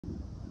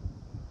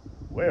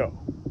Well,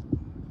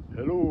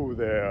 hello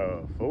there,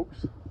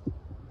 folks.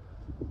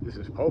 This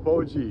is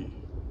Pawpaw G,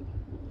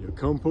 your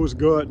compost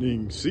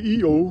gardening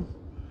CEO,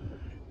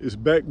 is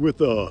back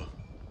with a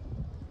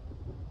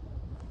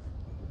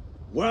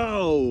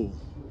wow,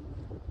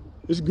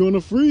 it's gonna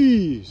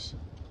freeze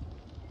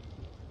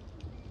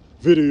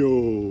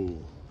video.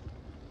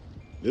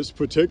 Let's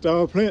protect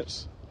our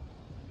plants,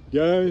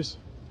 guys.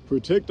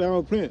 Protect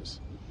our plants.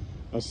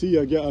 I see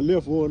I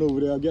left one over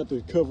there. I got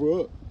to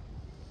cover up.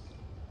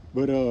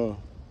 But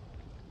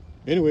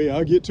anyway,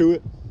 I'll get to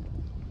it.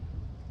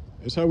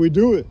 That's how we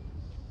do it.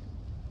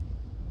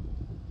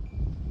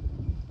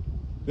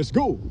 Let's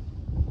go.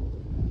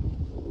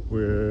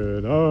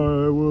 When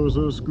I was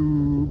a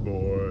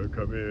schoolboy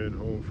coming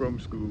home from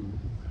school,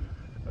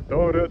 I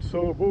thought I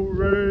saw boat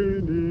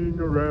raining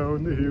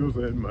around the hills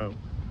and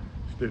mountains.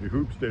 Steady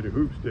hoop, steady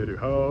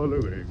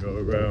hollering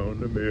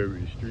around the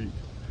merry street,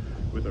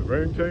 with a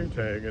ring tang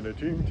tang and a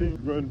ting ting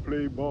run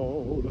play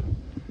ball,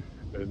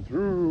 and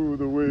through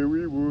the way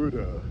we would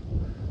run.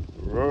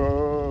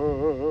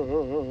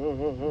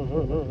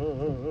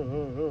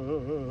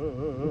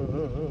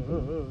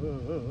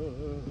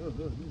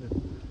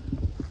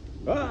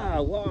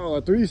 Ah, wow,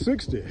 a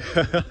 360.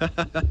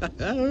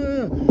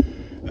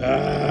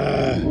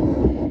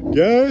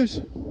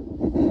 Guys,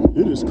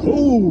 it is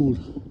cold,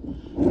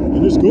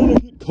 and it's gonna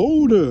get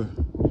colder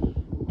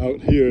out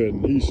here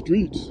in these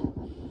streets.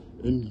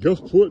 In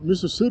Gulfport,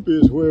 Mississippi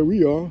is where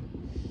we are.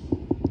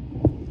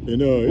 And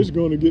it's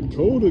gonna get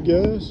colder,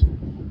 guys.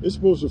 It's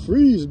supposed to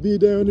freeze, be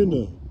down in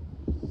the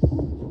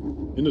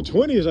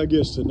 20s, I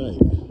guess, tonight.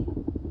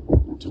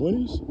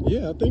 20s?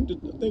 Yeah, I think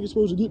it's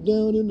supposed to get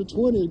down in the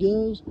 20s,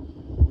 guys.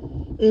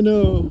 And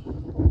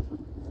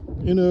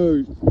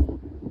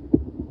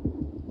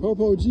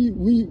Pawpaw G,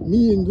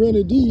 me and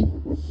Granny D,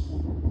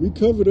 we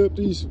covered up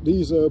these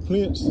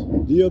plants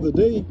the other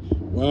day.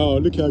 Wow,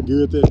 look how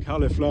good that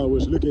cauliflower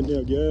is looking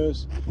there,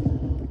 guys.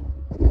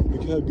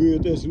 Look how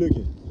good that's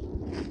looking.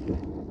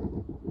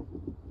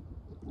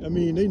 I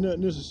mean, they not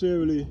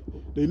necessarily,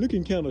 they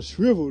looking kind of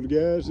shriveled,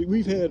 guys.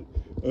 We've had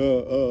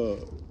a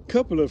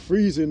couple of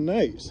freezing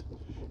nights.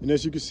 And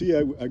as you can see,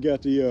 I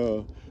got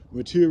the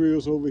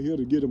materials over here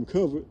to get them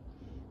covered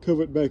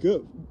back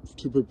up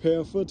to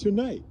prepare for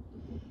tonight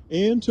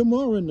and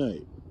tomorrow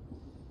night.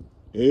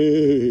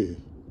 Hey,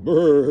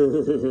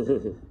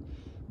 brrrrh.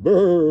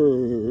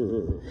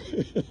 Brrrrh.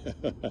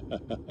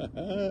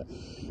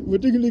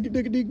 But look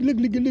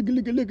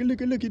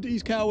at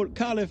these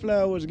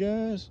cauliflowers,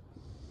 guys.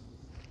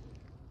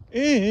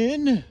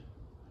 And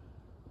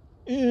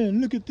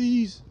look at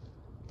these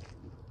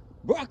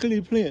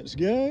broccoli plants,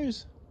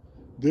 guys.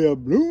 They're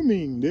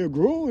blooming, they're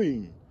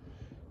growing,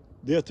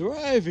 they're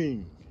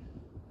thriving.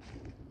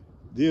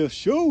 They're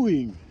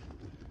showing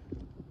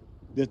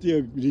that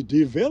they're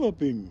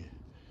developing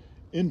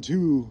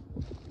into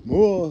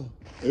more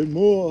and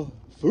more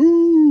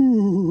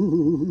food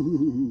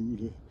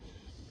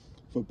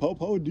for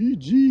Pawpaw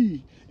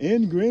DG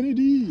and Granny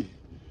D.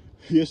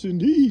 Yes,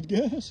 indeed,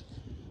 guys.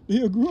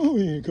 They are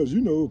growing because,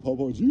 you know,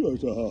 Pawpaw G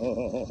likes to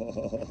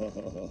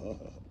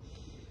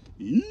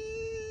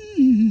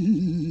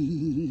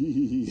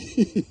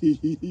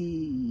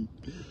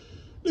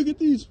Look at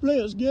these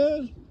plants,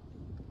 guys.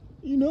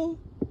 You know,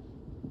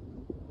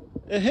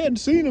 I hadn't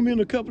seen them in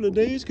a couple of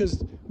days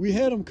because we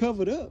had them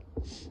covered up.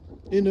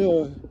 And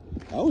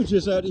I was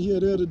just out here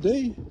the other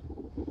day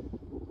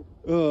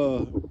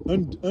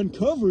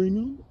uncovering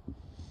them.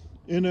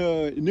 And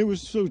it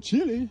was so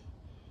chilly,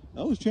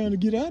 I was trying to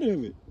get out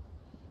of it.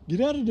 Get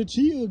out of the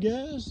chill,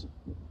 guys.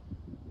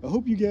 I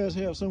hope you guys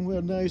have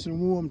somewhere nice and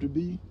warm to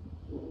be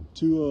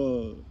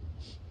tonight.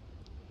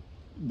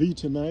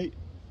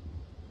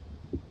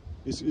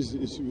 It's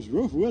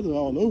rough weather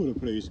all over the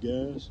place,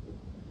 guys.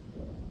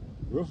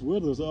 Rough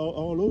weather is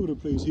all over the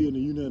place here in the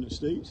United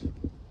States.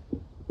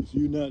 If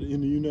you're not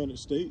in the United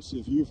States,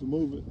 if you're from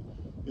over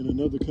in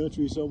another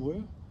country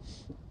somewhere,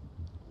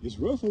 it's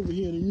rough over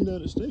here in the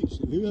United States.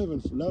 We're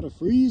having a lot of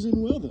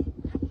freezing weather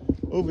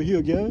over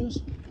here,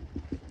 guys.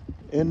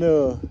 And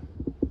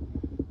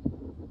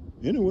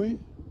anyway,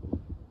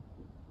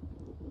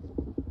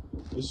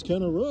 it's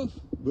kind of rough,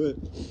 but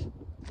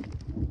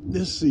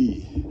let's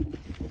see.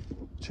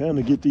 Trying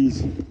to get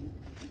these,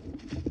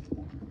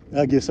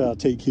 I guess I'll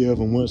take care of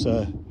them once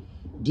I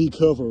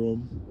decover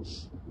them.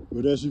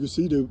 But as you can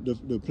see,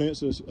 the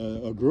plants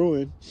are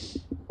growing.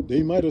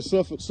 They might have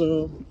suffered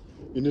some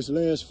in this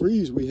last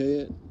freeze we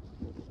had,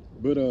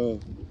 but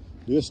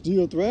they're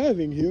still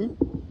thriving here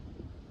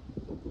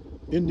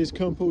in this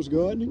compost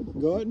garden,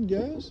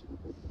 guys.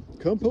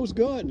 Compost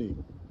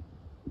gardening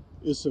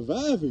is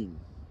surviving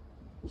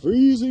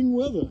freezing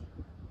weather.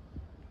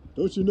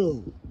 Don't you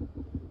know?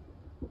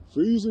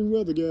 Freezing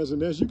weather, guys.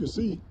 And as you can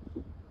see,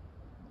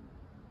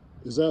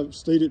 as I've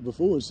stated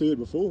before and said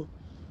before,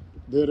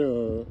 that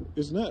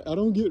it's not, I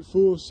don't get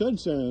full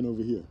sunshine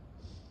over here.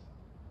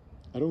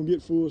 I don't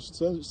get full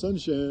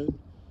sunshine.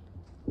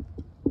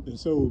 And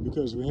so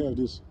because I have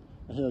this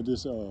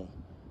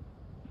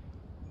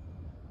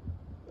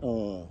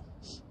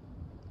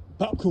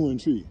popcorn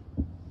tree.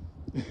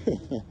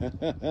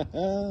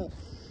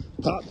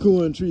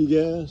 Popcorn tree,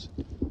 guys.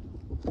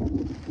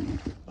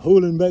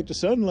 Holding back the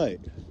sunlight.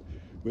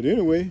 But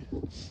anyway,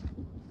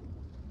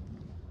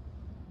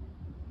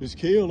 this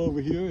kale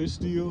over here is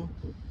still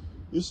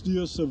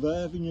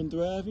surviving and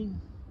thriving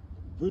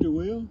pretty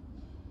well.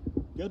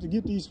 Got to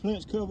get these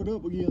plants covered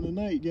up again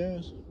tonight,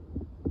 guys.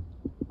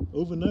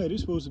 Overnight,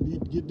 it's supposed to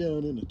get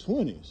down in the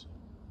 20s,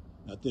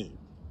 I think,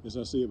 as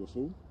I said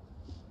before.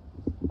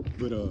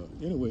 But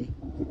anyway,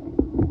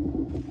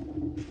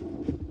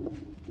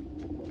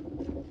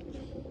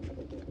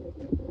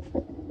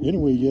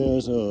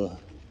 guys,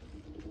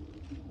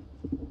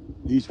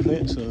 these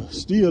plants are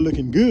still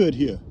looking good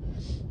here.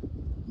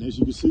 And as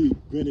you can see,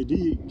 Granny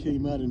D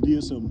came out and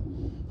did some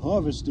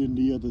harvesting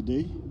the other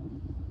day.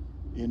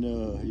 And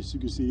as you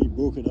can see, they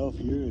broke it off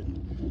here,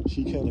 and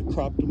she kind of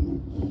cropped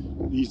them,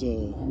 these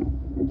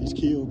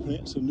kale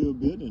plants a little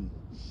bit, and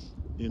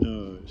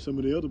some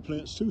of the other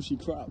plants too she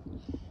cropped,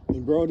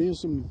 and brought in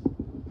some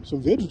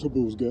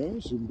vegetables,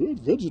 guys, some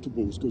good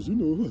vegetables, because you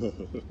know,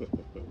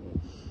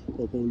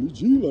 Papa Lee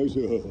G likes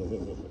it.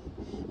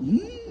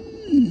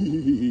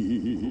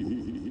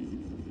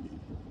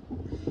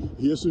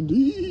 Yes,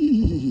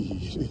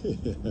 indeed.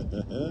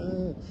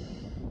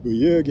 But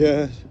yeah,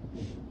 guys.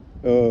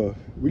 I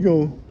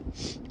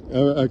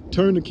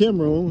turned the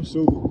camera on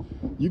so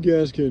you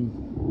guys can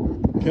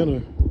kind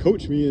of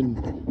coach me and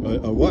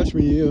watch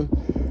me here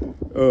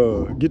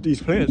get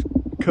these plants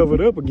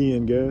covered up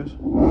again, guys,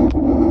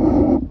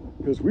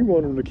 because we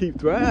want them to keep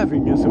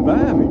thriving and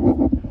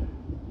surviving,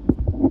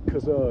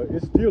 because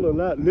it's still a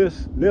lot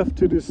less left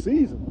to this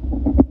season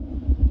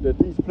that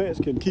these plants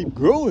can keep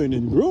growing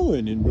and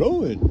growing and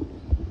blowing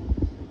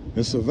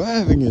and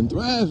surviving and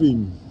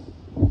thriving.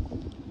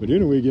 But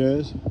anyway,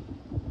 guys,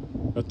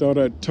 I thought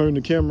I'd turn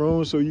the camera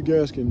on so you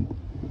guys can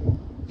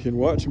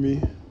watch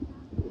me.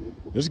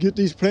 Let's get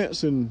these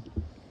plants and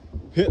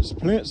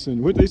plants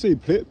and what they say,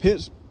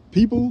 pets,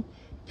 people,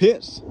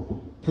 pets,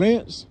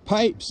 plants,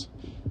 pipes.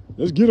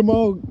 Let's get them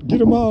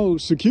all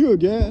secure,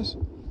 guys,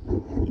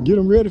 and get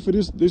them ready for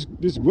this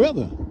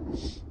weather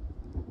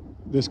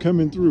that's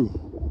coming through.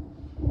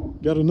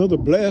 Got another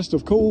blast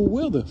of cold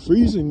weather,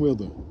 freezing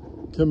weather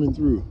coming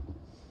through.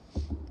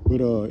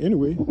 But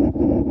anyway,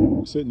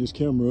 setting this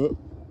camera up.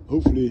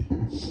 Hopefully,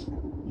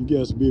 you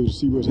guys will be able to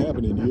see what's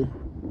happening here.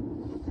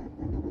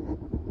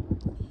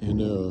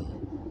 And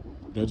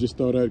I just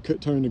thought I'd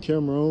turn the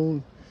camera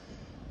on.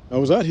 I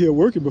was out here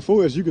working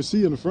before, as you can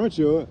see in the front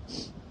yard.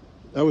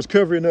 I was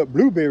covering up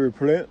blueberry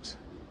plants.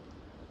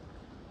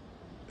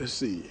 Let's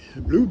see,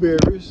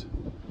 blueberries.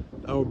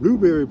 Our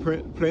blueberry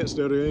plants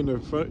that are in the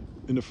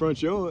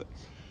front yard.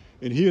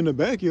 And here in the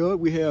backyard,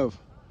 we have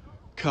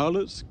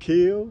collards,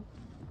 kale,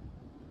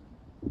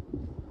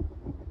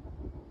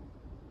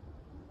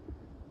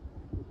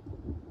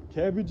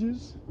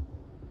 cabbages,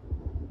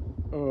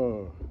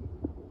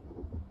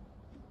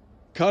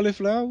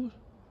 cauliflower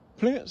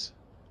plants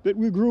that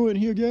we're growing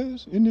here,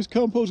 guys, in this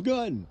compost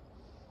garden.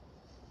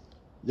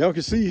 Y'all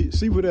can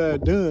see what I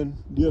had done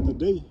the other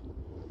day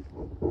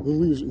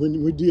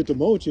when we did the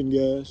mulching,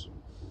 guys.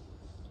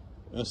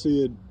 I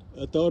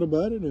thought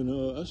about it,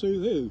 and I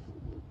said, hey,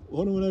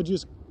 why don't I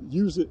just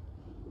use it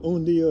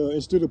on the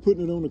instead of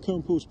putting it on the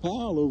compost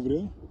pile over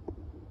there?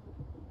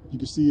 You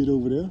can see it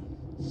over there.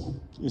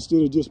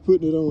 Instead of just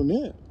putting it on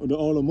that, or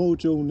all the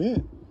mulch on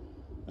that,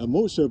 I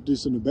mulched up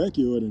this in the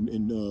backyard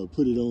and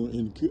put it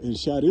on and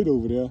shot it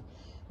over there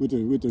with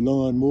the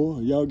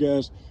lawnmower. Y'all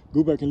guys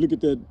go back and look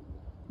at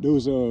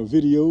those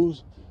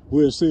videos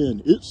where it's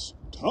saying it's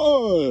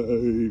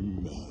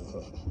time.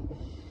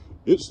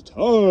 It's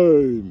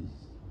time.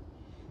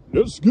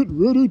 Let's get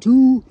ready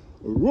to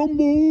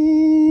rumble.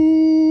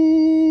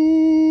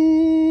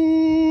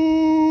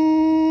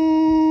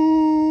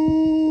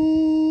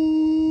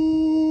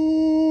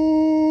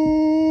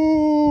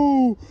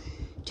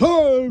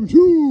 Time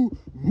to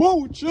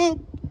mulch up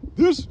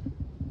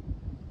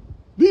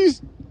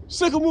these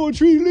sycamore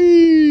tree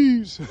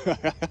leaves. You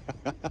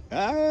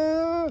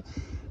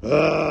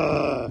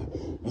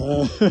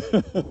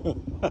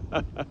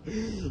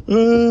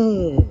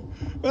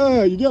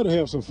gotta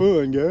have some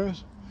fun,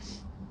 guys.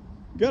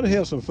 Gotta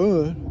have some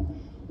fun.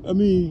 I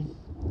mean,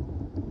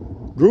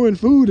 growing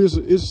food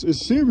is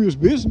serious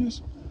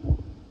business,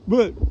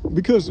 but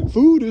because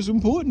food is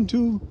important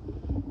to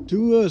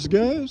us,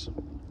 guys,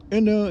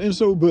 and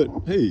so, but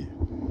hey,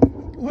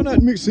 why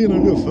not mix in a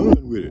little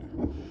fun with it?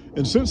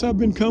 And since I've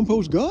been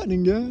compost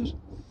gardening, guys,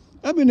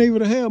 I've been able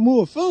to have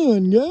more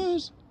fun,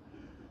 guys.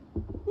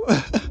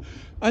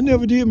 I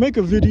never did make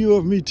a video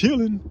of me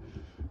tilling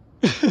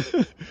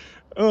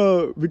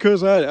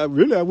because I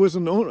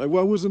wasn't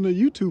a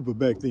YouTuber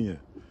back then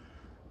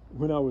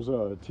when I was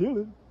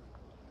tilling.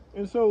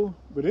 And so,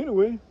 but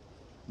anyway,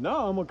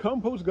 now I'm a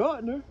compost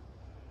gardener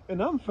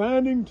and I'm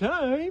finding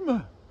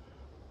time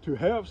to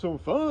have some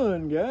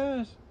fun,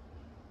 guys,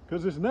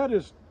 because it's not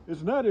as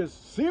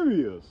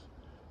serious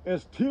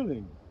as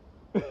tilling.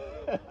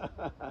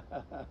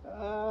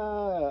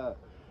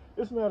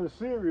 It's not as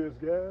serious,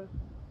 guys.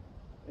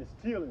 It's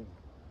tilling.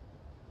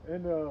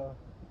 And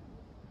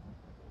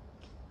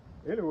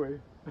Anyway,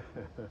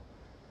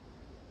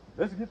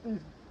 let's get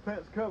these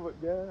plants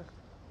covered, guys.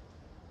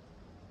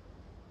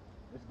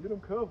 Let's get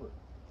them covered.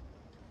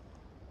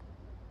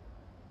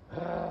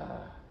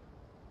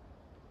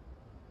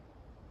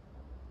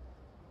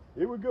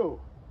 Here we go.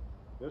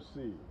 Let's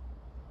see.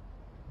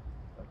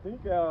 I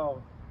think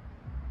I'll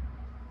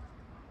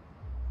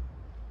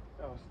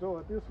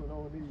start this one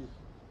on these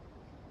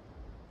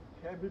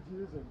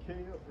cabbages and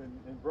kale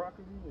and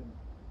broccoli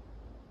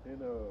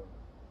and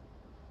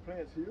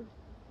plants here,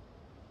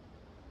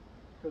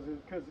 because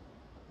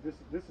this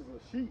is a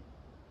sheet.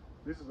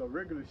 This is a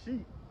regular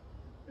sheet,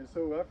 and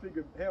so I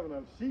figured having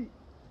a sheet,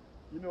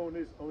 you know, on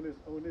this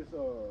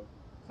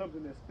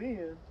something that's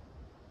thin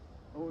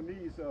on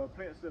these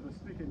plants that are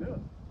sticking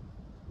up.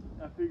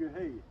 I figured,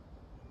 hey,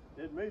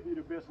 that may be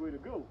the best way to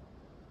go.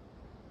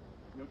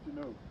 Don't you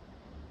know?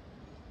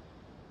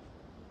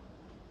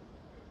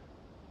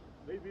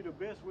 Maybe the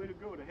best way to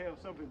go to have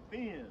something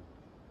thin.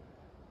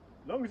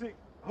 As long as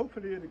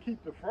hopefully it'll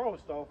keep the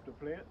frost off the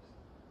plants,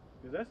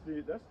 because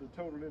that's the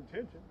total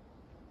intention.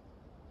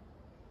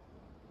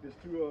 Is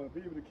to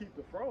be able to keep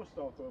the frost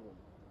off of them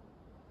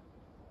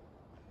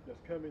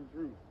that's coming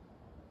through.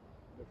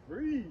 The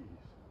freeze,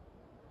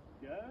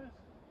 guys.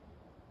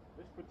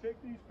 Let's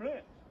protect these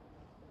plants,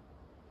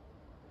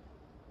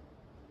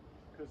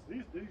 because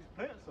these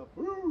plants are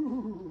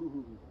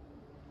food.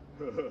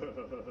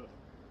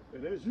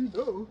 And as you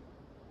know,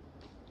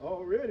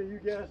 already, you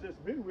guys that's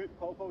been with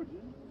Pawpaw G,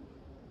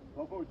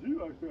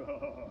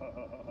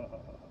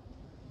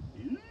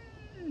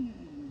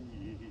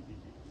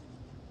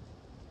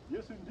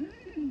 yes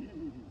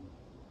indeed.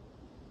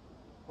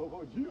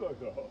 Pawpaw G,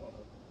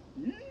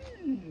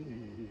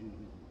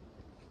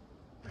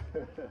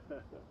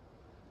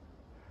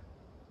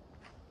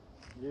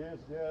 yes,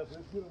 guys,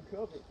 let's get them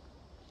covered.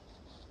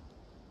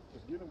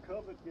 Let's get them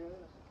covered,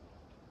 guys.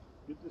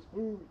 Get this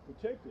food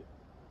protected.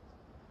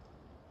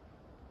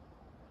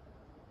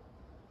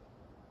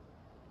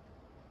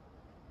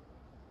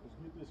 Let's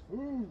get this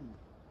food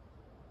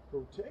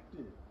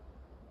protected.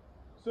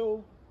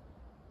 So,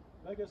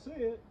 like I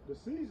said, the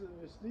season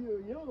is still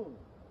young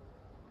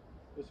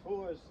as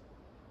far as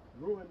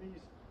growing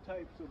these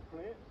types of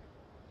plants.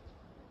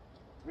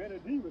 Granny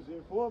D was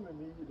informing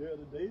me the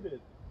other day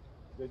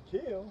that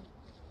kale,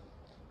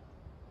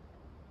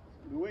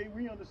 the way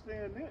we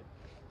understand that,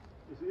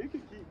 is it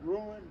can keep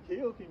growing,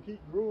 kale can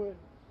keep growing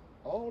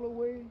all the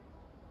way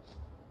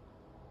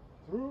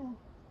through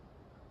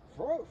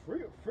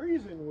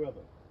freezing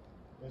weather.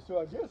 And so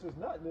I guess it's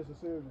not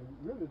necessarily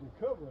really the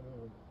covering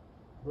them.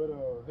 But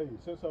hey,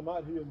 since I'm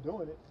out here and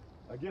doing it,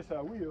 I guess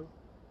I will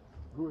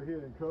go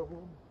ahead and cover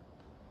them.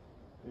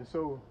 And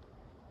so,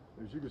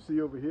 as you can see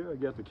over here, I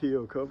got the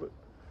kale covered.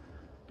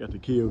 Got the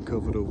kale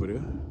covered over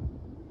there,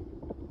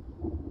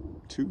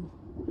 too.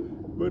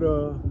 But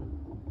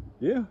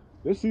yeah,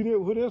 let's see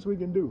what else we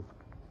can do.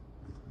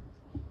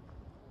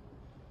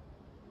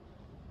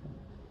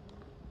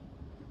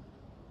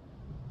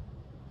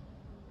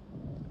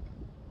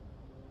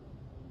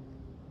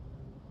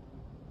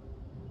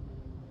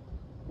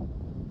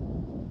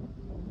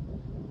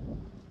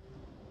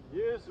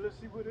 Yes, let's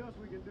see what else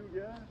we can do,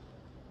 guys.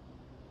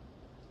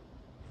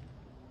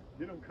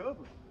 Get them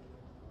covered.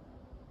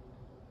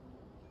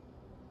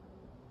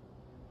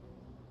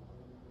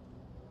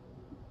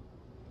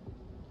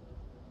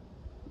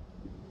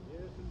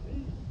 Yes,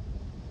 indeed.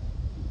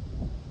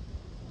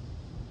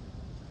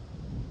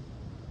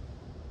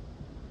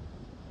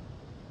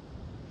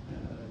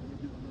 Let me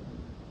get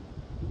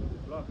another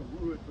block of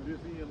wood for this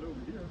end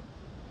over here.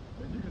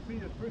 As you can see,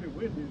 it's pretty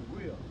windy as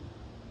well.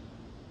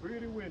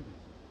 Pretty windy.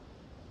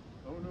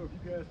 I don't know if you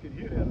guys can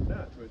hear that or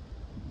not, but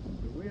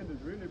the wind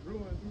is really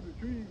blowing through the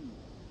trees.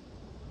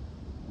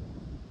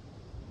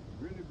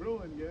 Really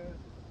blowing, guys.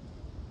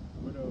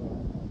 But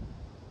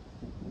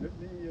let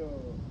me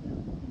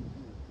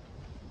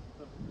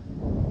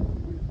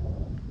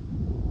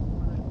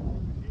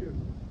here.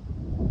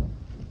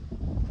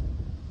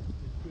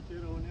 Just put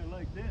that on there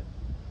like that.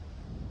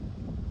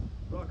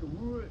 Block of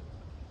wood,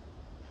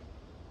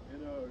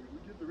 and we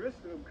get the rest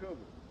of them covered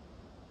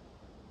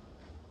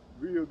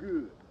real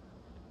good.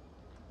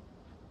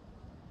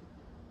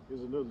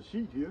 Here's another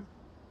sheet here.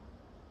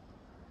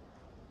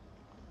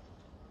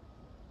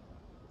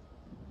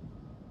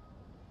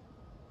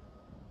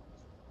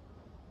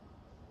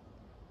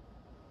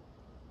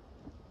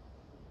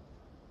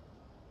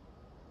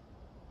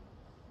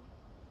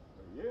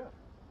 Oh, yeah.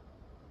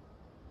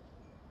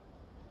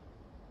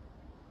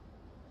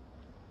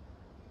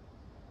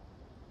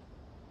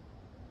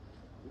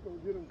 We're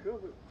gonna get them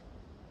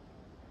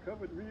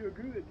covered real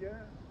good,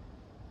 guys.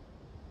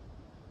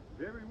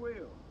 Very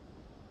well.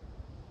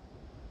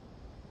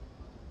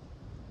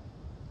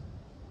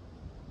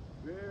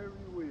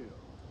 Very well.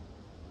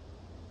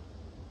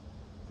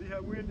 See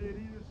how windy it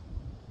is?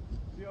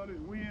 See all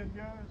this wind,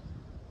 guys?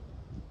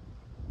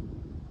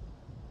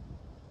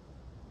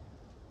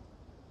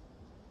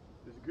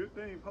 It's a good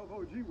thing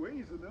Pawpaw G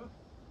weighs enough.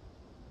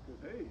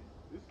 Because, hey,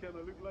 this kind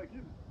of look like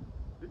it.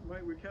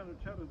 We kind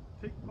of try to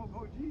take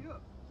Pawpaw G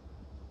up.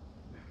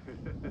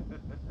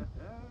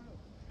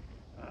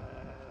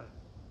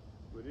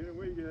 But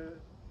anyway,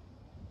 guys,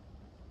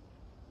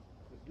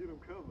 let's get them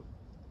covered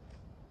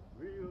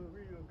real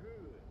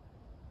good.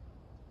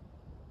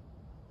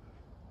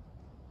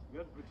 You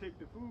got to protect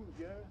the food,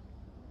 guys,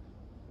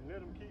 and let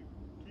them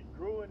keep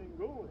growing and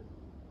going.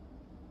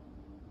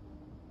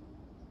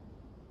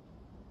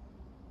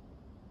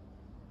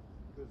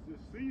 Because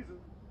this season,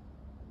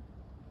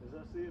 as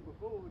I said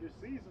before, this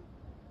season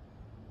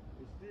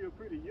is still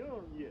pretty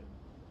young yet.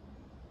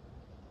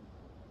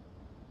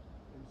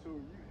 And so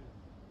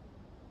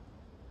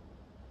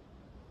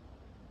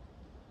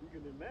you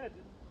can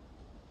imagine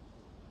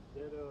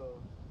that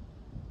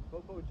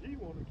Popo G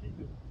want to keep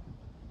it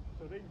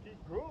so they can keep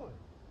growing.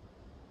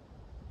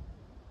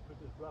 Put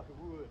this block of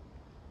wood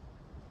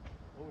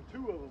on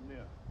 2 of them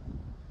now.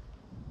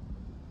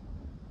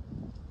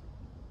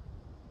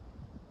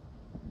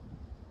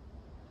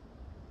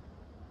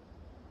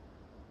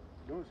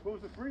 It's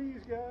supposed to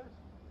freeze, guys.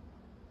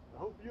 I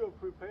hope you're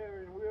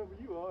preparing wherever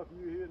you are, if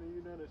you're here in the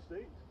United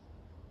States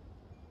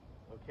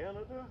or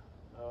Canada.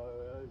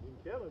 In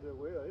Canada,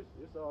 well,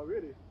 it's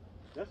already,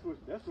 that's what's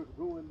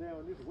going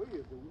down this way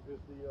is the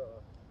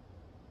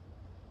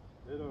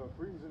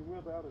freezing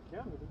weather out of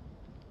Canada.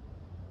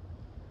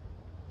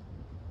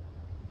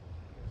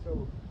 And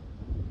so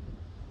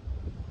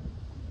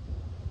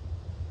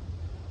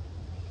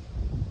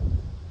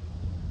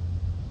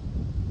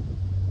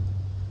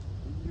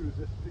we use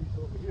this piece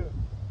over here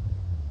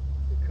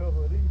to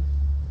cover these,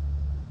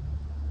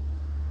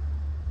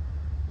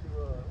 to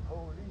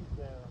hold these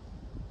down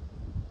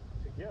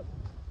together.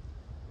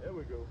 There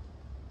we go.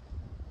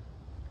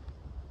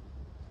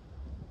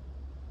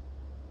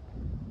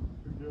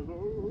 Together.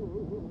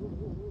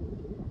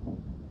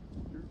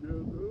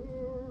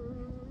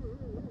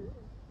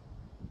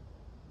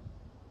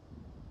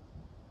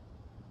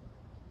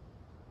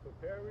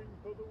 Preparing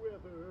for the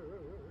weather.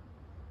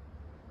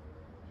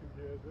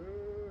 Together.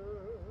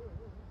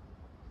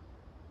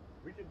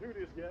 We can do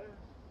this, guys.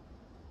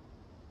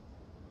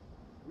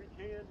 We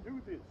can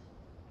do this.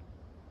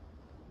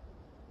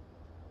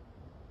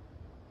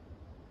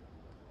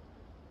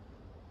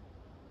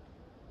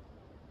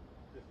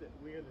 Just that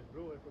wind is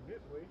blowing from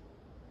this way.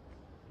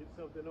 Get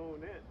something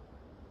on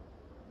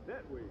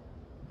that way.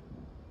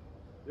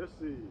 Let's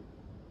see.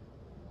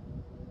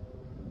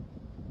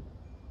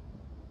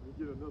 Let me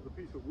get another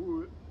piece of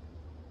wood.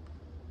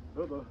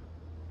 Another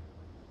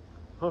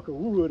hunk of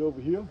wood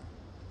over here.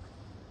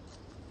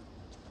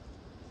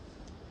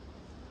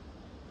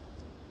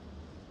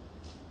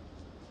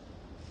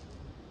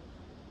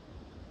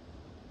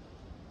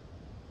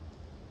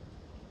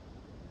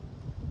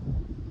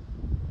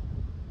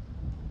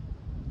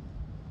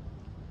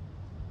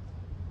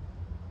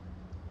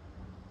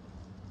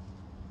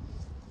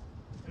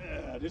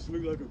 This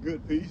looks like a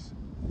good piece.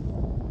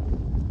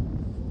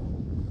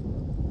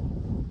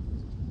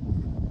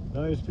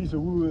 Nice piece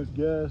of wood,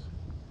 guys.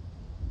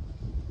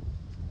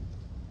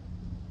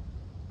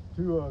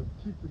 To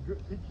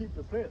keep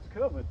the plants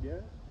covered,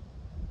 guys.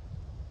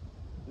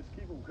 Just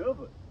keep them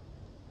covered.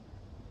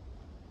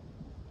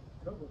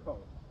 Cover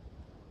color.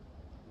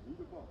 Need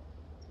a ball.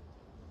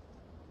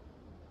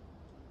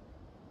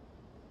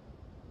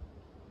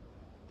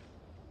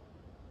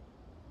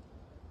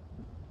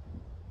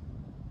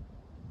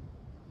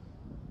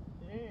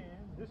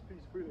 And this piece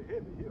is pretty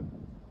heavy here.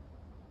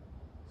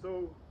 So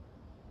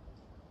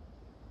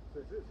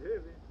since it's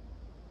heavy,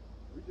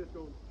 we're just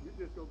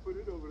gonna put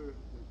it over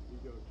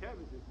the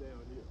cabbages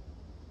down here,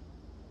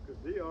 because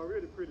they're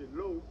already pretty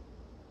low,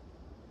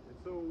 and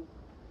so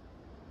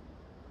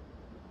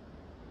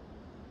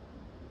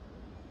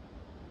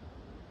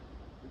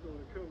we're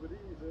gonna cover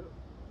these up.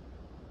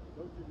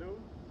 Don't you know?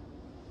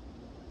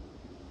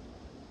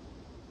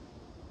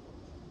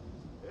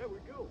 There we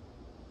go.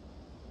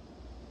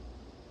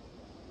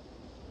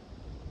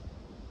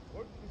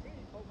 Works for me,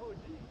 Popo G.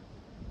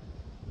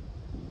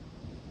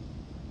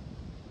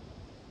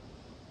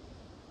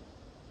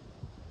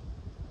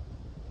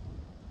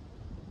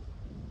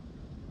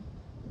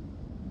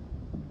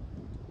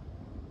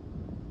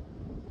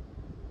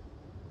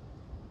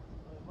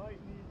 I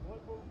might need one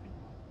more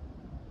piece.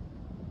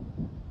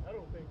 I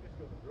don't think this is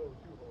going to grow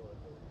too hard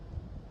though.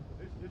 But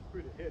this is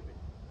pretty heavy.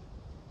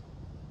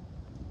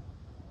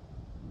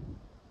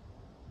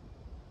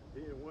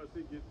 Then once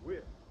it gets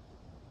wet,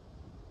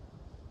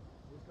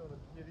 it's going to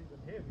get even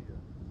heavier.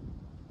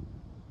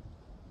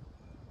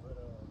 But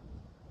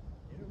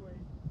anyway,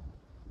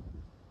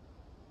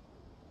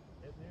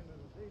 at the end of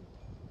the day,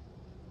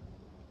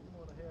 you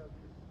want to have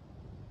these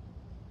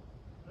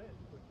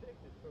plants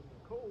protected from the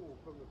cold,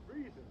 from the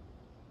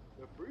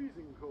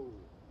freezing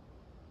cold.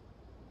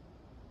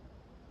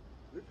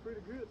 Looks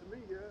pretty good to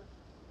me, guys.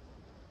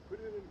 Put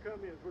it in the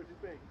comments what you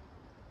think.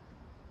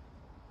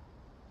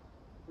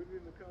 Put it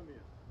in the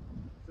comments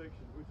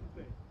section what you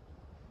think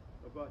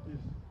about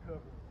this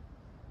cover.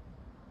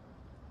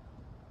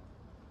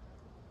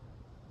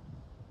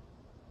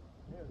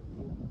 There we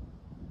go.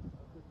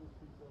 I'll put this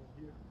piece on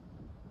here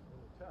on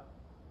the top.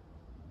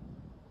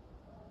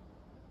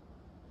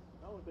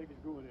 I don't think think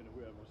it's going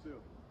anywhere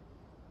myself.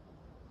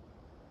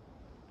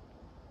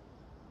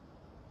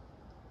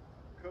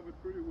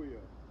 Covered pretty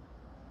well.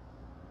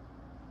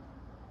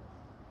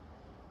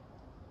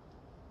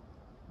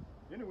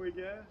 Anyway,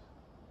 guys,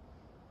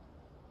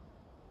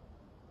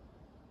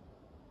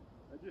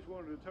 I just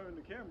wanted to turn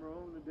the camera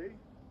on today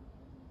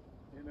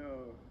and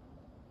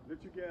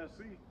let you guys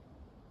see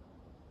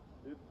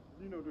it,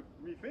 you know,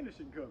 me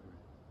finishing covering,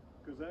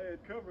 because I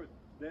had covered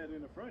that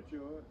in the front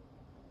yard,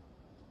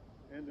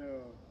 and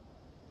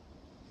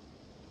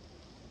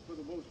for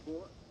the most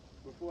part,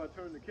 before I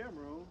turned the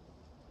camera on.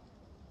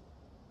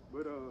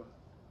 But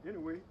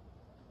anyway,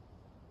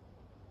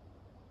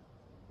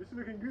 it's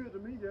looking good to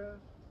me, guys.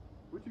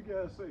 What you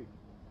guys say?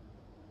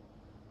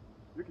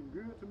 Looking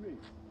good to me.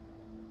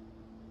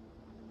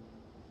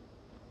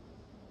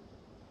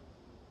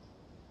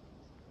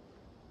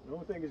 I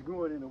don't think it's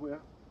going anywhere.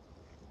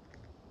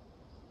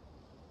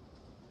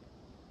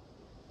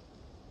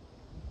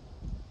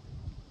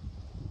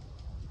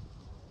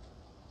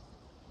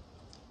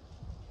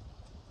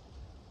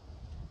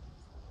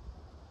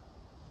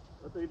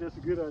 I think that's a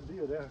good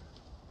idea there,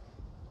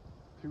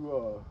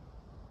 to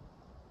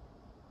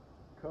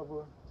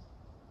cover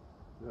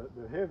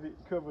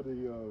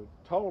the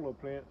taller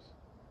plants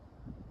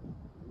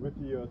with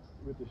the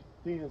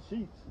thin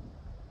sheets.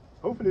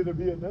 Hopefully it'll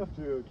be enough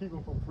to keep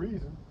them from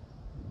freezing.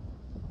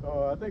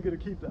 I think it'll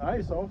keep the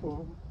ice off of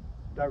them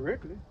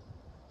directly,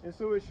 and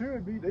so they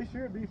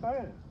should be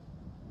fine.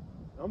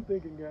 I'm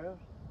thinking, guys.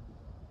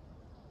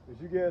 As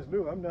you guys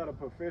know, I'm not a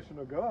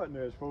professional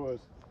gardener as far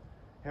as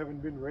having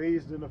been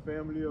raised in a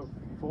family of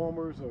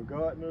farmers or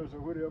gardeners or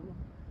whatever.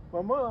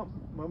 My mom,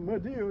 my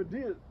dear,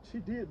 she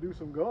did do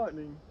some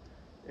gardening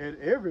at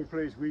every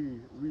place we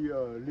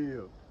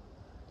lived.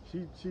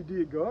 She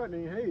did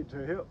gardening, hey,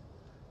 to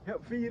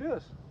help feed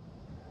us,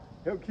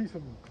 help keep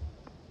some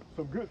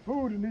good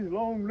food in these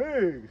long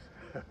legs.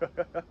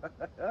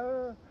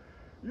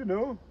 You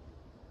know,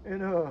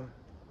 and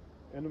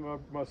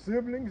my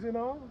siblings and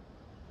all.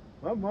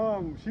 My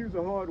mom, she was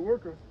a hard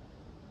worker,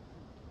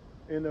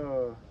 and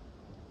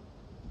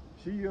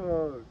she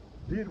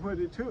did what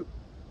it took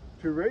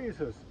to raise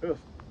us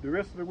the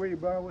rest of the way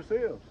by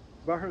herself,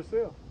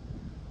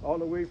 all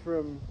the way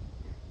from,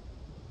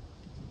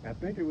 I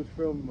think it was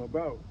from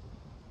about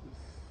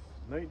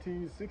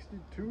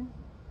 1962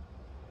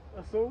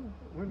 or so,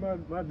 when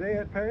my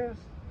dad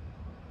passed.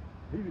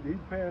 He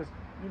passed,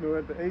 you know,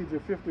 at the age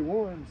of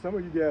 51. Some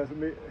of you guys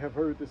may have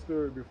heard this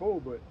story before,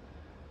 but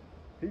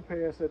he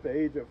passed at the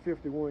age of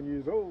 51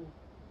 years old.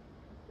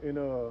 And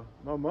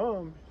my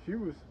mom, she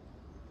was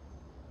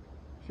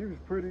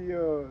pretty,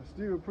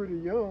 still pretty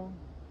young,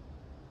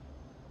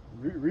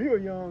 real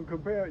young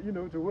compared, you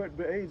know, to what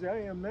the age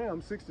I am now.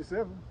 I'm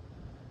 67,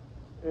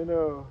 and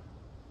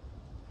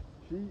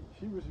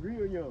she was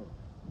real young,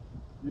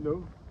 you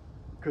know,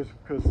 cause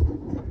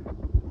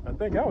I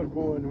think I was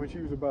born when she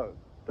was about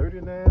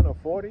 39 or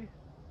 40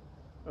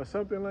 or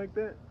something like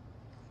that,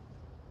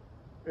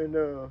 and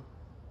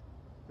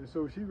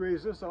so she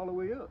raised us all the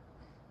way up,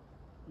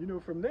 you know,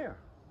 from there.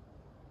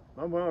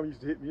 My mom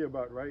used to hit me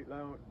about right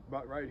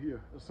here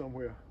or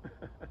somewhere.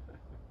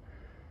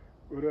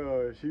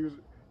 But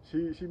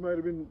she might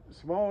have been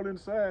small in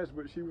size,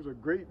 but she was a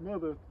great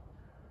mother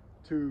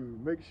to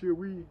make sure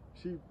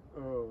she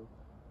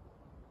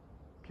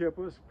kept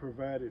us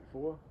provided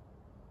for.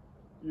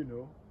 You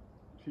know,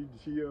 she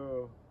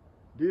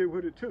did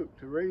what it took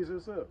to raise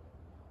us up.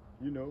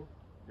 You know,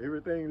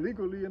 everything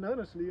legally and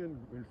honestly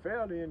and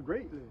fairly and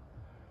greatly.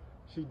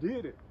 She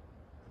did it.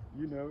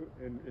 You know,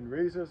 and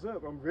raise us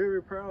up. I'm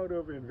very proud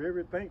of her and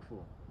very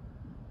thankful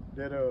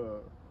that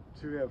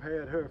to have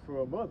had her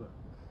for a mother,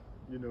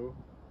 you know,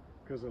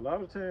 because a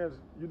lot of times,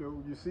 you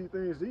know, you see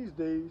things these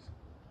days,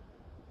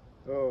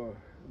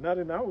 not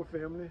in our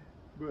family,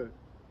 but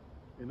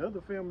in other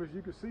families,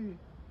 you can see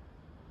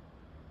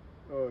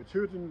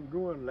children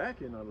going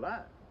lacking a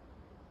lot,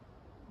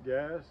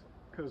 guys,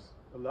 because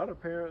a lot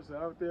of parents are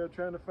out there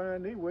trying to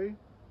find their way.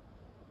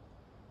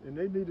 And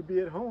they need to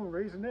be at home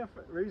raising their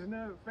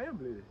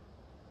family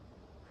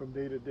from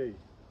day to day,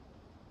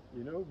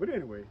 you know. But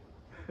anyway,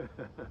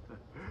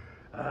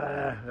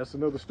 that's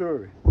another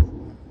story.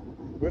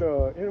 But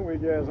anyway,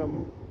 guys,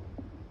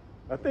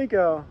 I think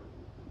I'll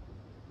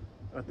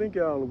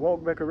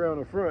walk back around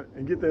the front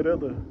and get that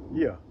other.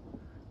 Yeah,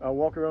 I'll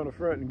walk around the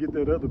front and get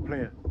that other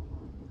plant,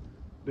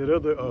 that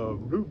other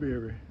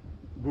blueberry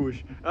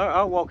bush.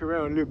 I'll walk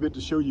around a little bit to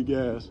show you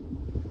guys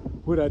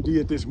what I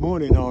did this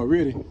morning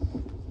already.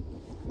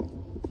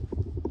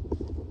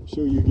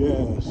 Show you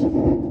guys.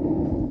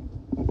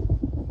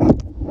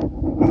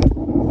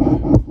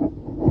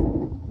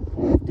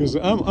 Because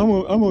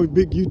I'm a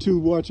big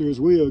YouTube watcher as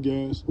well,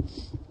 guys.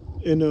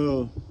 And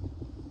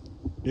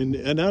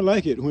I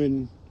like it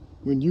when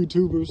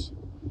YouTubers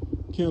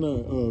kind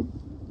of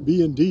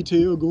be in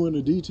detail, go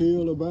into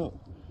detail about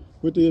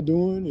what they're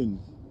doing, and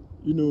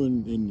you know,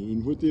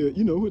 and what they're,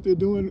 you know, what they're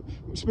doing.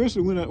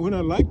 Especially when I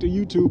like the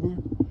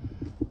YouTuber,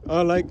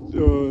 I like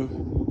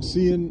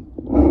seeing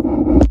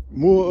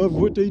more of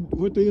what they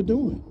are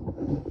doing,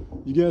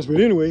 you guys. But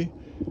anyway,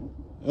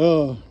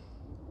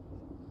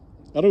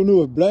 I don't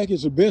know if black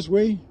is the best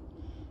way,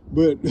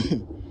 but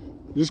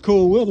this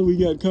cold weather we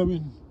got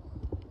coming,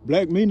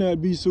 black may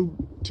not be so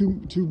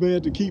too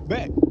bad to keep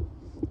back.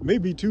 May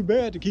be too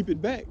bad to keep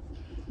it back.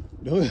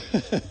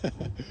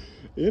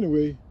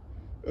 Anyway,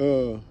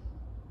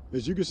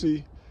 as you can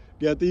see,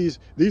 got these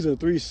are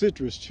 3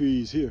 citrus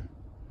trees here.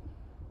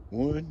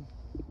 1,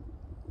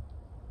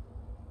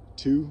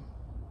 2,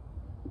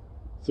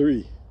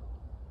 3.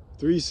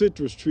 3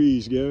 citrus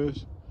trees,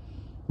 guys,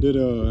 that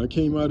I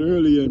came out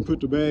earlier and put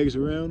the bags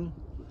around them,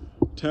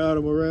 tied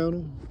them around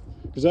them,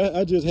 because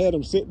I just had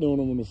them sitting on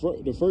them on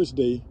the first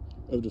day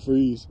of the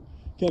freeze.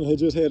 Kind of had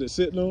just had it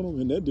sitting on them,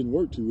 and that didn't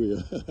work too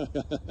well.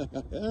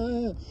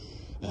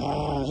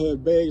 I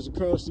had bags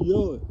across the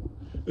yard.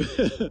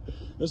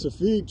 That's a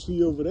fig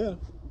tree over there,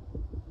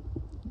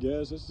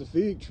 guys. That's the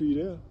fig tree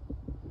there,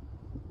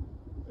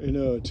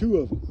 and 2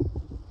 of them.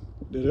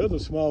 That other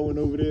small one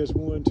over there is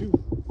 1 too.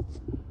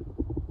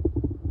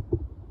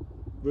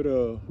 But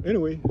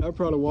anyway, I'll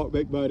probably walk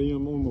back by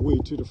them on my way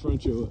to the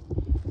front yard.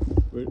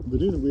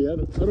 But anyway, I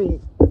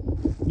don't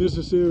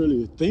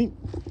necessarily think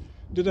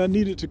that I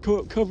needed to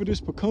cover this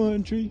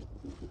pecan tree.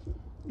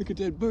 Look at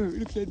that bird.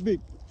 Look at that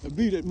big, a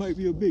bee that might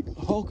be a big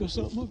hawk or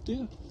something up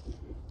there.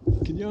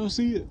 Can y'all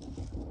see it?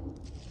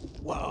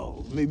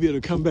 Wow, maybe it'll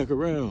come back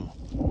around.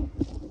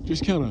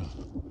 Just kind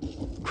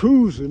of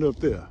cruising up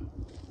there.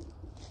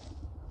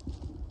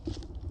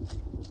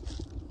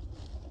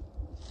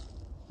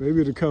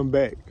 Maybe it'll come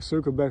back,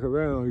 circle back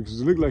around,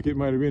 because it looked like it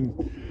might have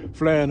been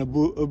flying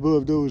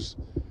above those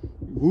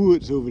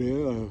woods over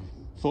there,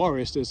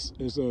 forest, as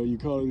you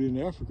call it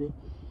in Africa.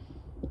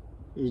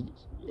 It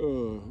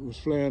was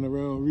flying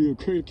around real,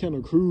 kind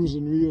of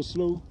cruising real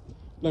slow,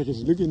 like it's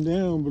looking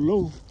down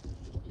below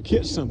to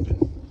catch something,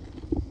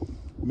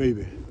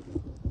 maybe.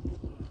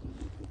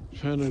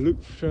 Trying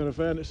to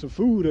find it some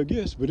food, I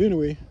guess. But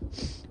anyway,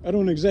 I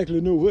don't exactly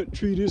know what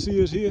tree this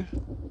is here,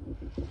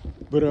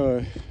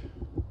 but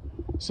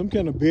some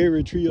kind of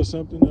berry tree or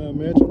something, I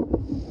imagine.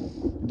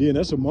 Then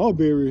that's a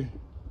mulberry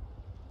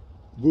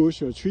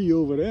bush or tree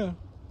over there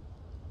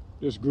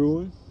that's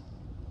growing.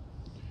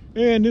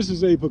 And this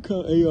is a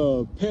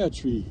pear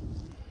tree.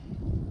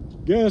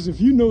 Guys, if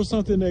you know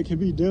something that can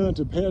be done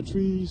to pear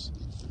trees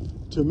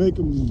to make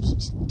them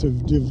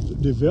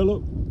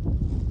develop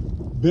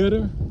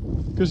better,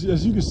 because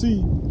as you can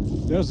see,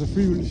 there's a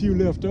few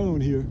left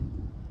on here.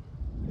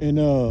 And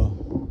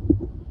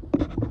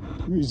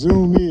let me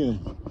zoom in.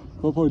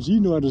 Popo G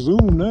know how to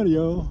zoom now,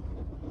 y'all.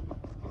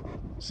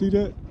 See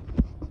that?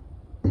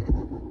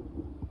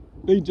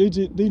 They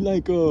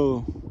like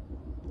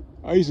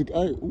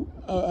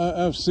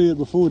I've said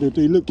before that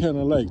they look kind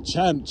of like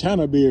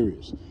China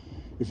berries.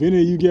 If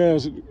any of you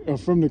guys are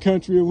from the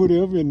country or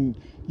whatever and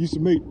used to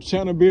make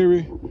China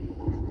berry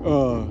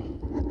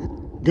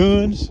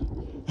guns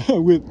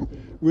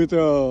with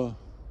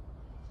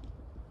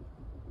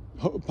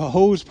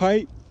hose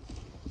pipe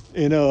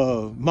and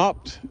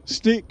mopped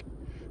stick,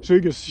 so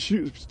you can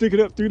stick it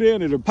up through there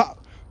and it'll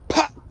pop,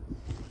 pop,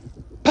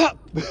 pop.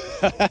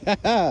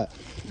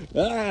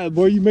 Ah,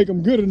 boy, you make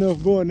them good enough,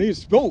 boy, and they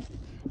smoke.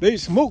 They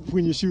smoke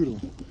when you shoot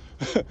them.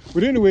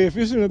 But anyway, if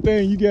it's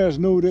anything you guys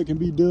know that can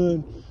be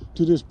done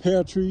to this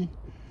pear tree,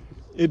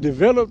 it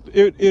developed,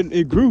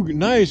 it grew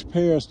nice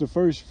pears the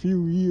first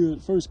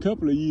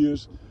couple of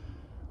years.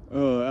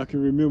 I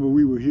can remember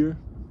we were here,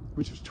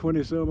 which was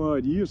 20-some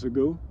odd years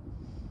ago.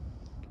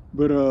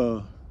 But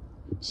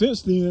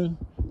since then,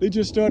 they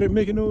just started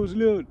making those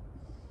little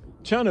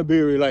China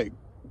berry like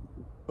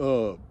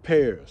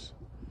pears.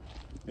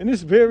 And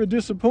it's very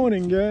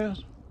disappointing,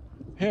 guys,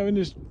 having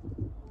this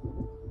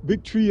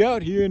big tree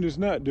out here and it's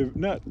not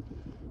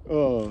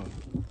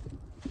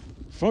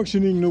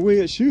functioning the way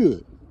it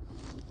should.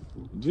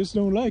 Just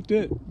don't like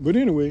that. But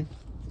anyway,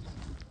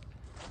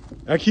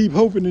 I keep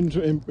hoping and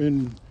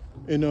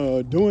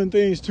doing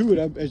things to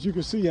it. As you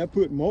can see, I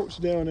put mulch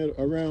down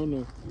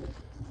around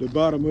the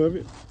bottom of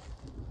it,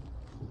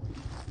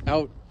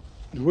 out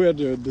where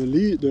the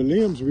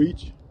limbs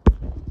reach.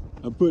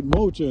 I put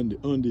mulch under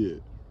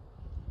it,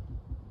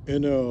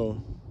 and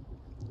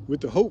with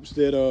the hopes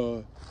that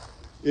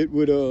it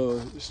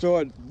would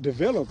start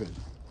developing.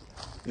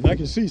 And I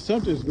can see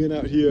something's been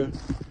out here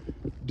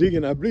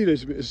digging. I believe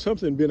there's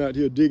something been out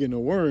here digging the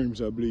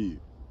worms, I believe.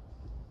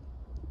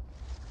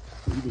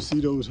 You can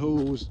see those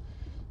holes.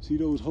 See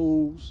those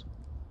holes?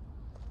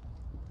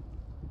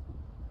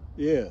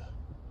 Yeah.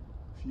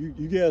 If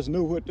you guys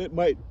know what that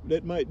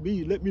might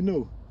be, let me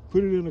know.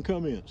 Put it in the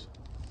comments.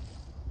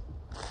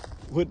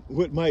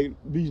 What might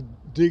be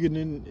digging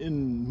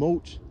in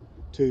mulch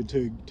to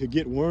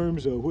get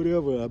worms or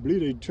whatever. I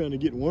believe they're trying to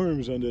get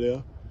worms under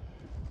there.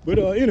 But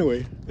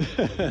anyway,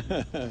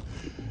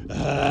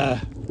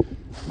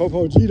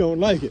 Popo G don't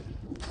like it,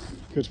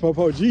 because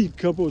Popo G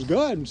couples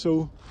garden,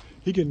 so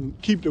he can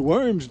keep the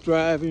worms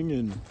thriving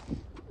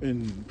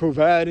and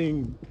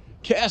providing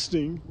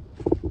casting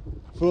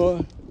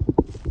for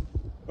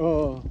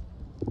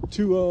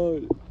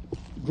to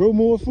grow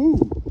more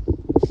food.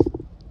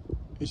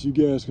 As you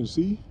guys can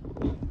see,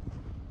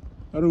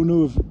 I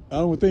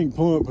don't think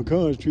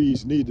pecan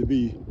trees need to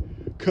be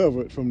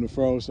covered from the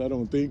frost. I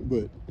don't think,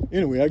 but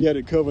anyway, I got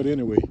it covered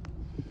anyway.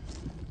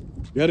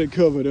 Got it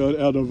covered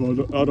out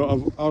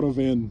of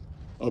an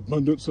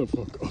abundance of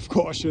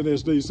caution,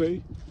 as they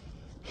say.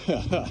 Look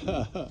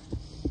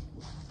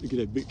at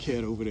that big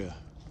cat over there.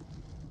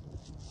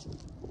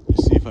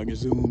 Let's see if I can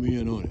zoom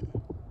in on it.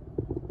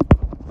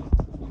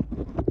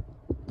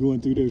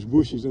 Going through those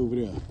bushes over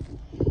there.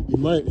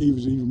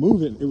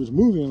 It was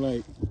moving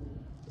like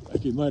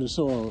it might have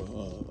saw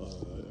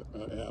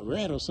a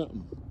rat or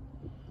something.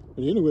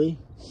 But anyway,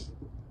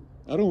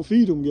 I don't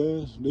feed them,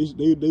 guys. They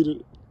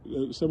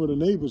some of the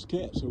neighbors'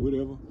 cats or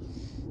whatever.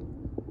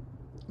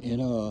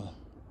 And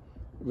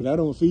but I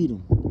don't feed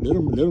them. Let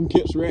them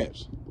catch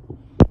rats.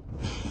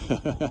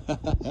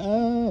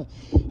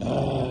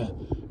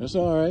 That's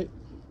all right.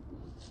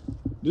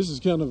 This is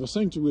kind of a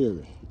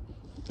sanctuary.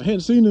 I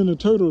hadn't seen any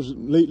turtles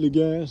lately,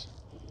 guys.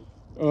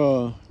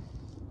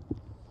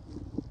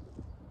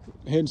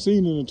 Hadn't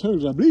seen any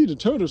turtles. I believe the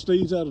turtle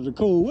stays out of the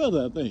cold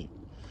weather, I think.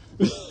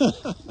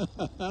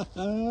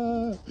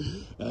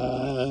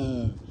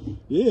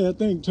 Yeah, I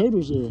think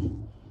turtles are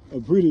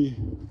pretty.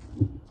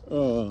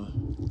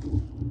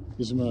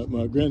 This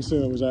my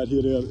grandson was out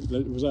here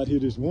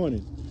this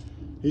morning.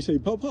 He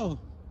said, "Papa,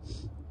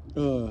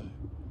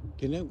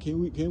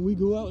 can we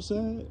go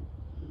outside?"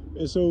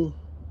 And so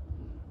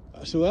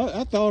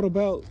I thought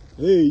about,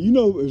 hey,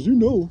 as you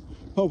know,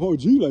 Papa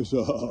G likes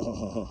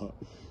to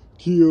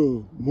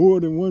kill more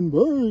than one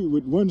bird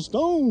with one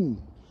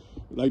stone.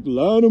 Like to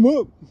line them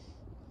up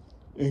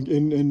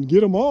and get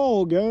them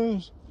all,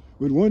 guys,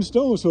 with one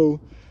stone. So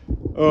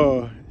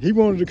he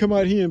wanted to come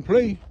out here and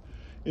play.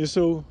 And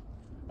so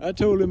I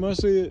told him, I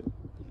said,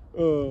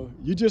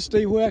 you just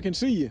stay where I can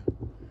see you.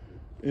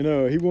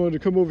 And he wanted to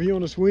come over here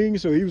on the swing.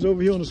 So he was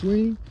over here on the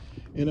swing.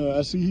 And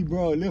I see he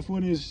left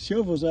one of his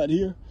shovels out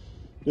here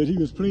that he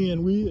was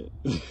playing with.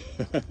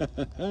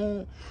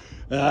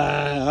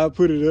 I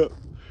put it up.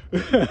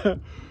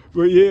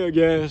 But yeah,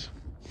 guys.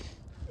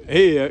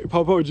 Hey,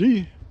 Papa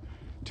G,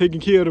 taking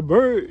care of the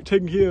bird,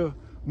 taking care of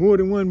more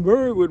than one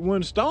bird with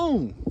one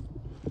stone.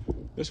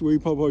 That's the way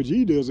Papa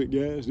G does it,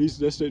 guys.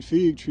 That's that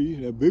fig tree,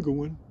 that bigger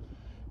one.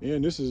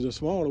 And this is the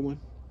smaller one.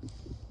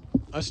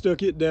 I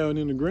stuck it down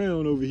in the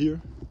ground over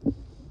here.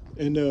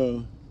 And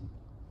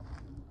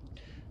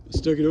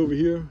stuck it over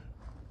here.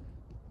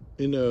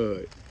 And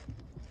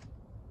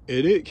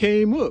it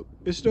came up.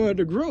 It started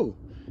to grow.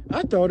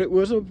 I thought it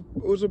was a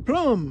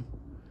plum.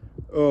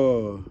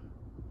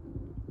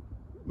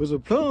 Was a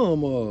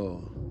plum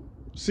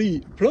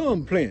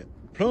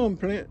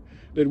plant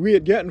that we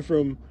had gotten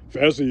from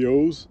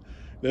Facio's.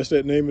 That's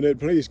that name of that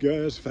place,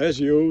 guys.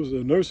 Facio's,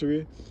 the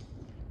nursery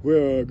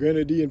where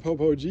Granny D and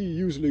Papa G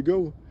usually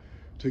go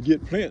to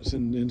get plants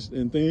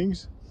and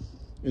things.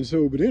 And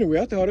so, but anyway,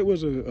 I thought it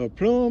was a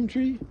plum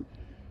tree.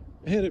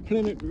 I had it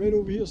planted right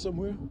over here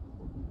somewhere.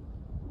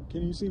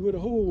 Can you see where the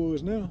hole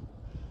was now?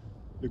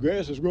 The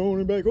grass is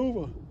growing back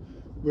over.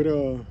 But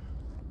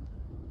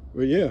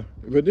yeah,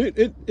 but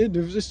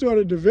it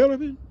started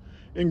developing,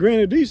 and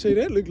Granny D said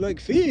that looked like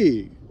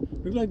fig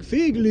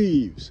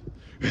leaves.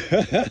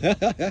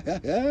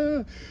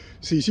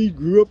 See, she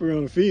grew up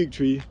around a fig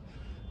tree.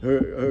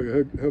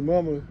 Her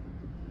mama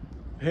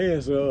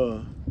has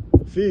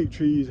fig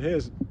trees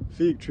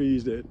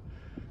that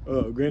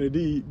Granny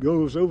D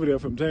goes over there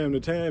from time to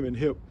time and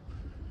help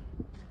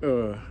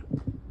her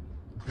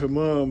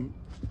mom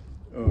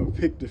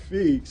pick the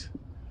figs.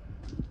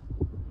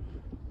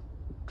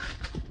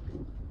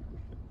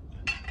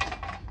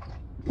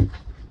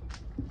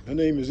 Her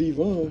name is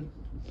Yvonne.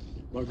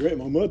 My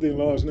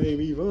mother-in-law's name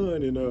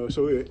Yvonne, and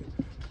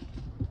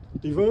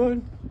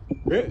Yvonne,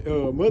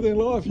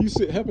 mother-in-law, if you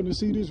happen to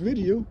see this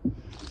video,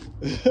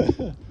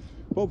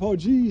 Papa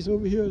G's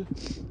over here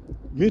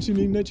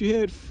mentioning that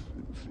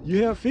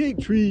you have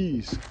fig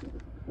trees,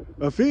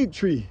 a fig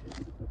tree.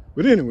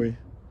 But anyway,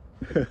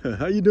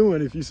 how you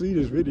doing if you see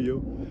this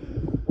video?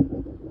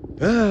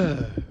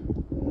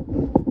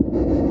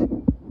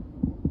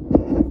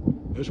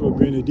 That's what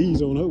Granny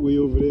D's on her way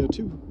over there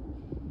too.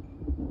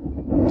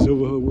 It's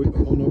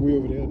on her way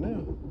over there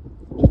now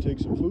to take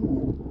some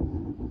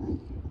food.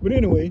 But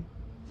anyway,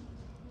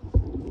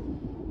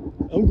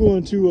 I'm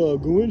going to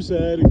go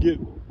inside and get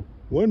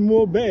one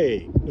more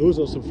bag. Those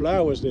are some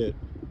flowers that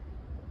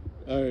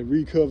I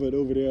recovered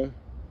over there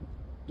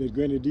that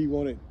Granny D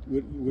wanted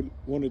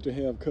to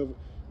have covered.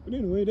 But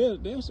anyway,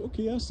 that's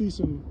okay. I see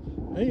some.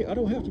 I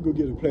don't have to go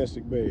get a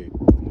plastic bag.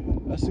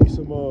 I see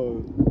some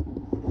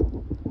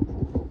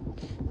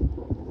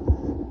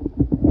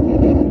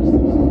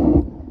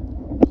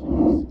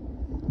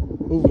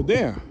over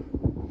there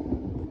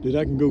that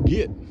I can go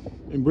get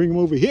and bring them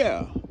over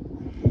here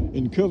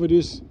and cover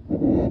this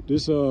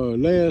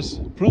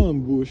last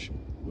plum bush,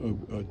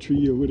 a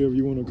tree or whatever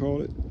you want to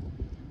call it.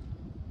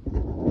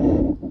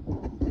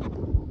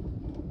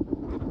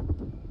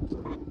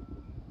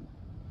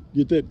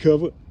 Get that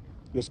covered.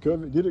 Let's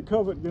cover it. Get it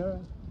covered, guys.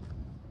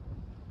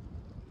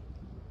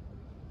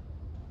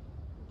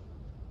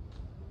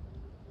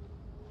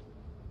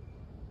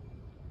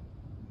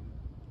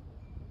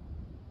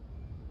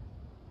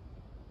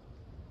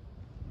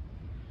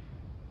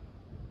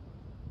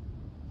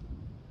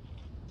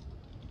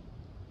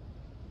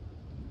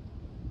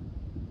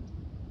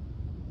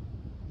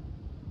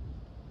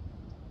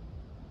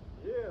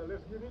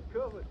 get it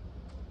covered.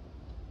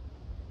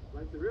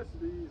 Like the rest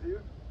of these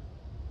here.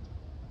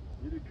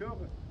 Get it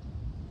covered.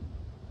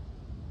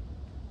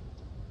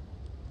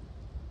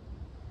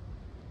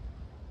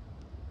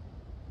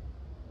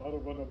 Out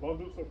of an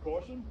abundance of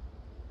caution.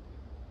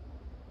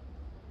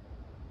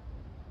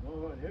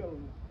 No, hell,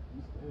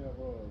 used to have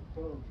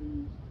palm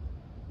trees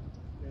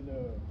in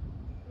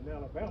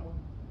Alabama.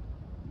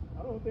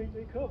 I don't think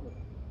they covered.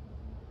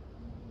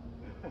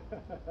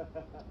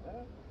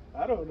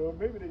 I don't know.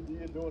 Maybe they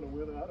did during the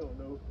winter. I don't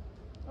know.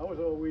 I was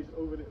always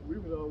over there. We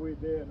was always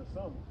there in the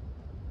summer.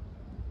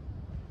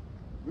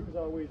 We was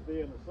always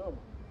there in the summer.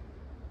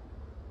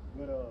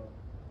 But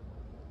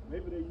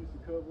maybe they used to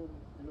cover them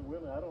in the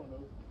winter. I don't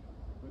know.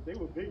 But they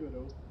were bigger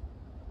though.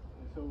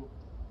 And so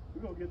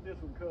we're gonna get this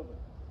one covered.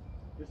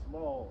 It's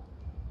small.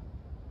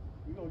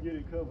 We're gonna get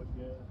it covered,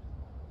 guys.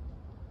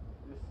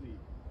 Let's see.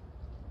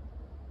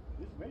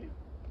 This may.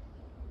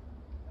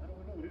 I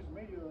don't know. This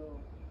may. I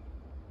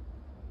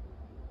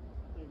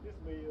think this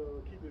may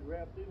keep it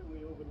wrapped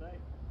anyway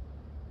overnight.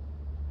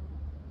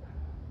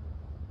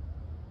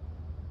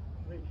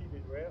 May keep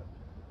it wrapped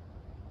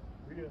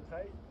real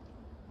tight.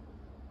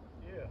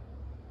 Yeah.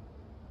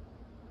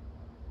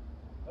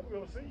 I'm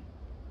gonna see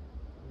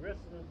the rest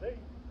of the day.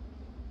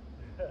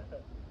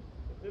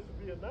 If this would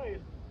be a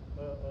nice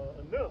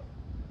enough,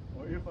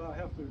 or if I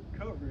have to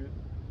cover it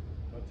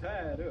or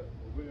tie it up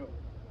or whatever.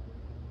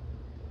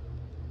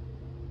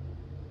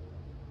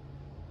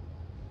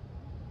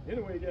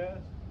 Anyway,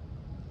 guys,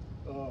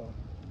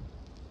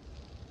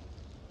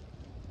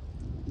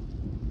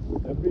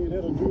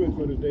 that'll do it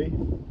for today.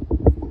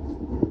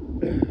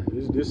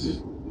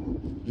 This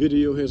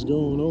video has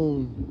gone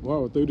on,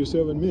 wow,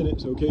 37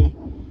 minutes, okay?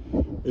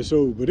 And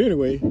so, but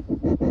anyway,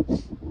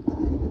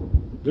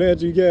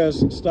 glad you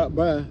guys stopped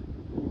by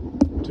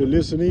to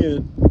listen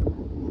in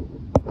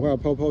while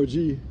Pawpaw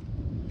G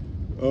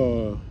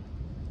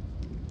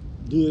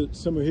did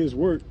some of his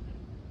work.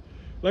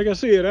 Like I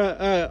said,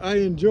 I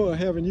enjoy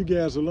having you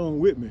guys along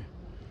with me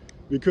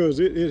because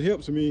it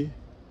helps me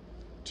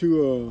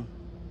to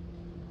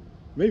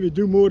maybe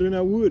do more than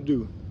I would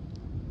do.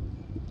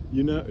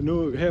 You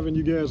know, having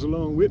you guys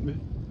along with me,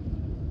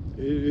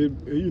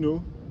 you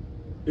know,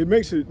 it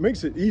makes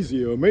it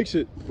easier. It makes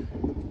it,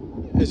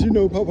 as you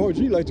know, Pawpaw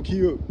G like to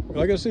kill,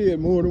 like I said,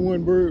 more than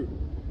one bird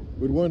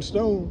with one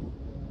stone.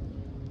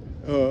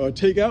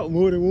 Take out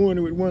more than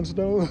one with one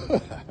stone.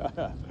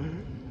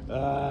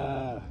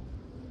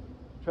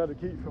 Try to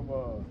keep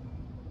from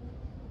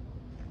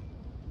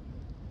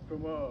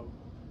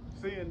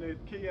saying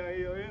that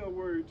KILL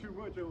word too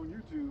much on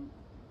YouTube.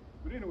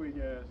 But anyway,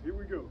 guys, here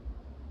we go.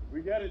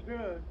 We got it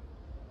done.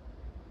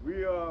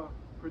 We are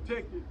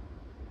protected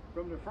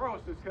from the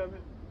frost that's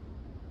coming.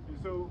 And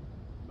so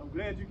I'm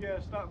glad you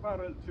guys stopped by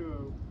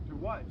to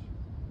watch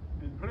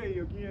and play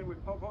again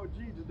with Pawpaw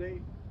G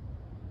today.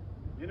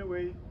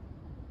 Anyway,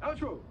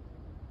 outro.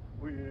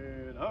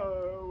 When I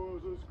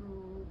was a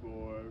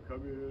schoolboy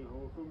coming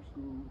home from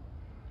school,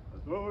 I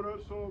thought I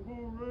saw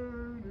more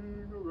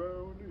raining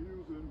around the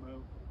hills and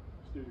mountains.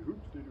 Steady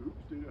hoop,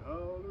 steady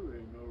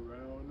hollering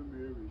around the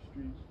merry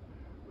streets.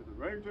 With a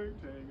rang tang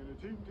tang and a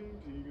ting ting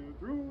ting and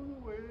through the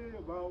way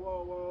a bow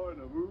wow wow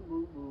and a moo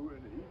moo moo and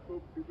a heap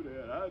of people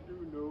that I do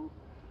know.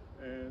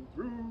 And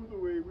through the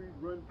way we'd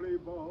run play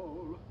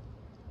ball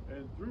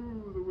and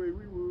through the way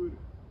we would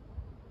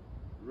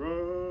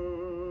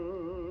run.